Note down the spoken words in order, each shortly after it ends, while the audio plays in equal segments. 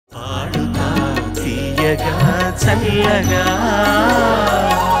తీయగా చల్లగా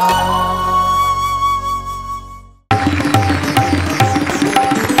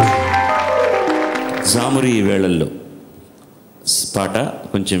జామురి వేళల్లో పాట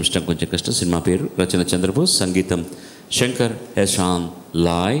కొంచెం ఇష్టం కొంచెం కష్టం. సినిమా పేరు, రచన చంద్రబోస్, సంగీతం శంకర్ యశాన్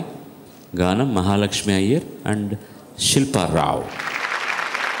లాయ్, గానం మహాలక్ష్మి అయ్యర్ అండ్ శిల్పారావు.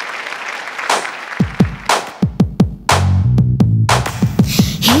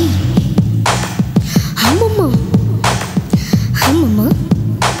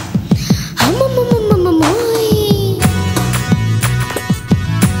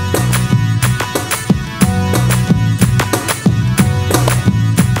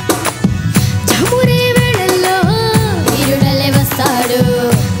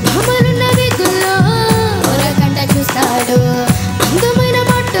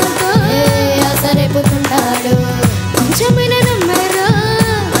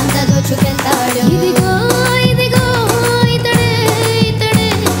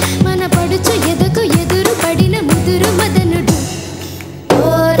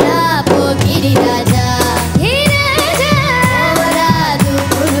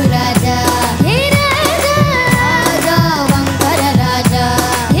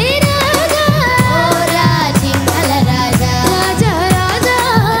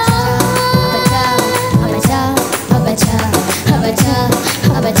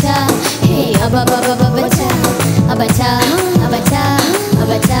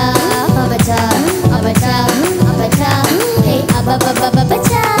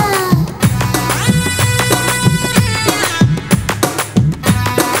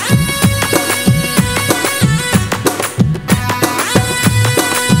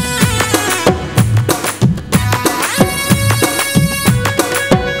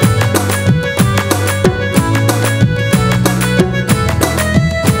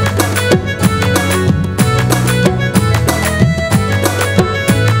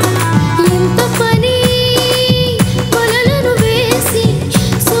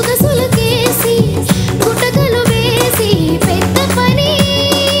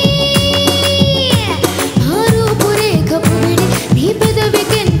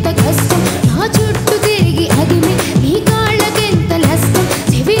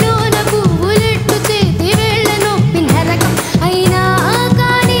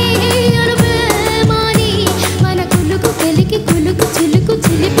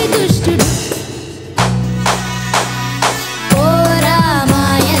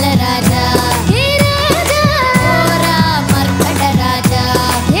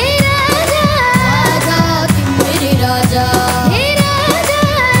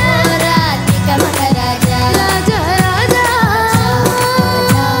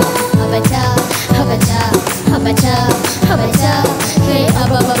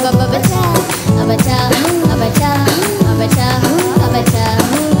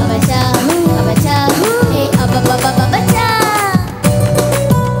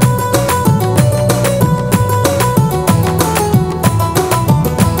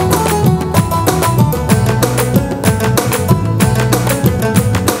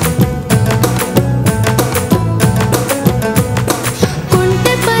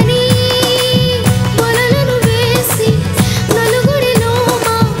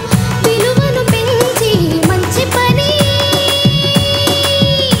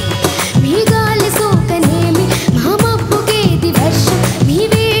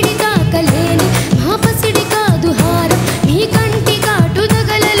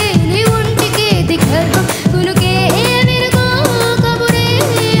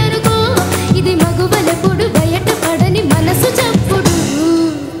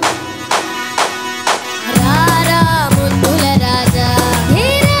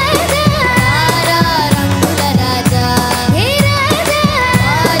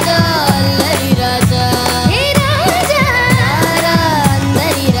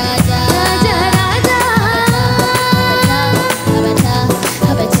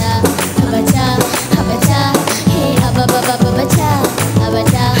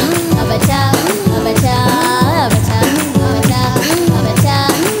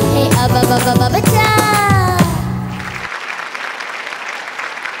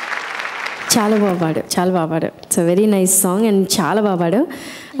 చాలా బాగా పాడాడు. It's a very nice song and చాలా బాగా పాడావు.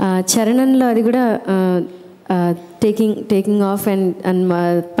 చరణంలో అది కూడా టేకింగ్ ఆఫ్ అండ్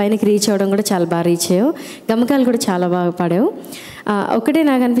పైనకి రీచ్ అవ్వడం కూడా చాలా బాగా రీచ్ అయ్యావు. గమకాలు కూడా చాలా బాగా పాడావు. ఒకటే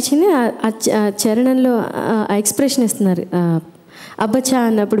నాకు అనిపించింది, ఆ చరణంలో ఆ ఎక్స్ప్రెషన్ ఇస్తున్నారు, అబ్బచ్చా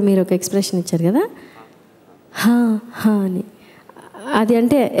అన్నప్పుడు మీరు ఒక ఎక్స్ప్రెషన్ ఇచ్చారు కదా, హా హా అని. అది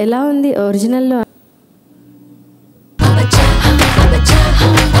అంటే ఎలా ఉంది ఒరిజినల్లో?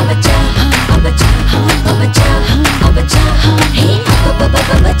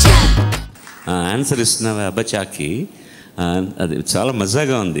 ఆన్సర్ ఇస్తున్నావు అబ్బచాకి, అది చాలా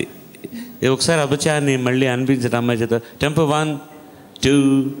మజాగా ఉంది. ఒకసారి అబ్బచాని మళ్ళీ అనిపించడం అమ్మాయి చేత టెంపో 1 2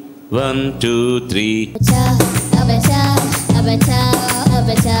 1 2 3.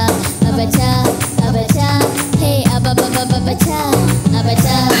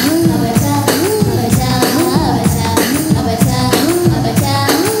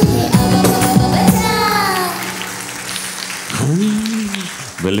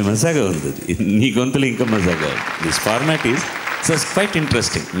 వెళ్ళి మజాగా ఉంది. నీ గొంతులు ఇంకా మజాగా ఉంది. This format is quite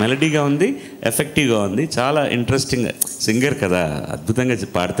interesting. మెలడీగా ఉంది, ఎఫెక్టివ్గా ఉంది, చాలా ఇంట్రెస్టింగ్. సింగర్ కదా, అద్భుతంగా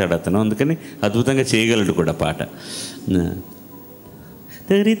పాడతాడు అతను, అందుకని అద్భుతంగా చేయగలడు కూడా పాట.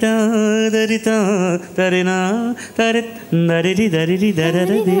 దరితా దరితా దరినా దరి దరిరి దరిరి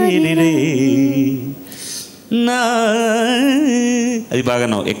దరరే నా, అది బాగా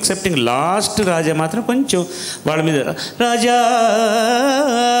నవ్వు. ఎక్సెప్టింగ్ లాస్ట్ రాజా మాత్రం కొంచెం వాళ్ళ మీద రాజా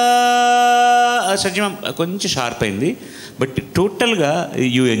సత్యం కొంచెం షార్ప్ అయింది. బట్ టోటల్గా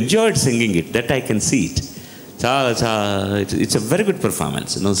you enjoyed singing it, that I can see it. చాలా చాలా it's a very good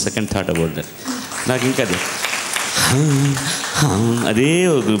performance. No second thought about that. నాకు ఇంకా అదే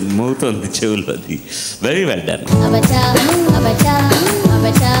ఒక మోగుతోంది చెవులు. అది వెరీ వెల్ డన్.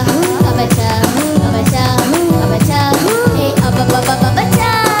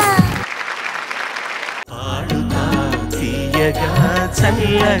 పాడుతా తీయగా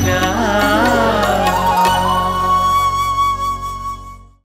చల్లగా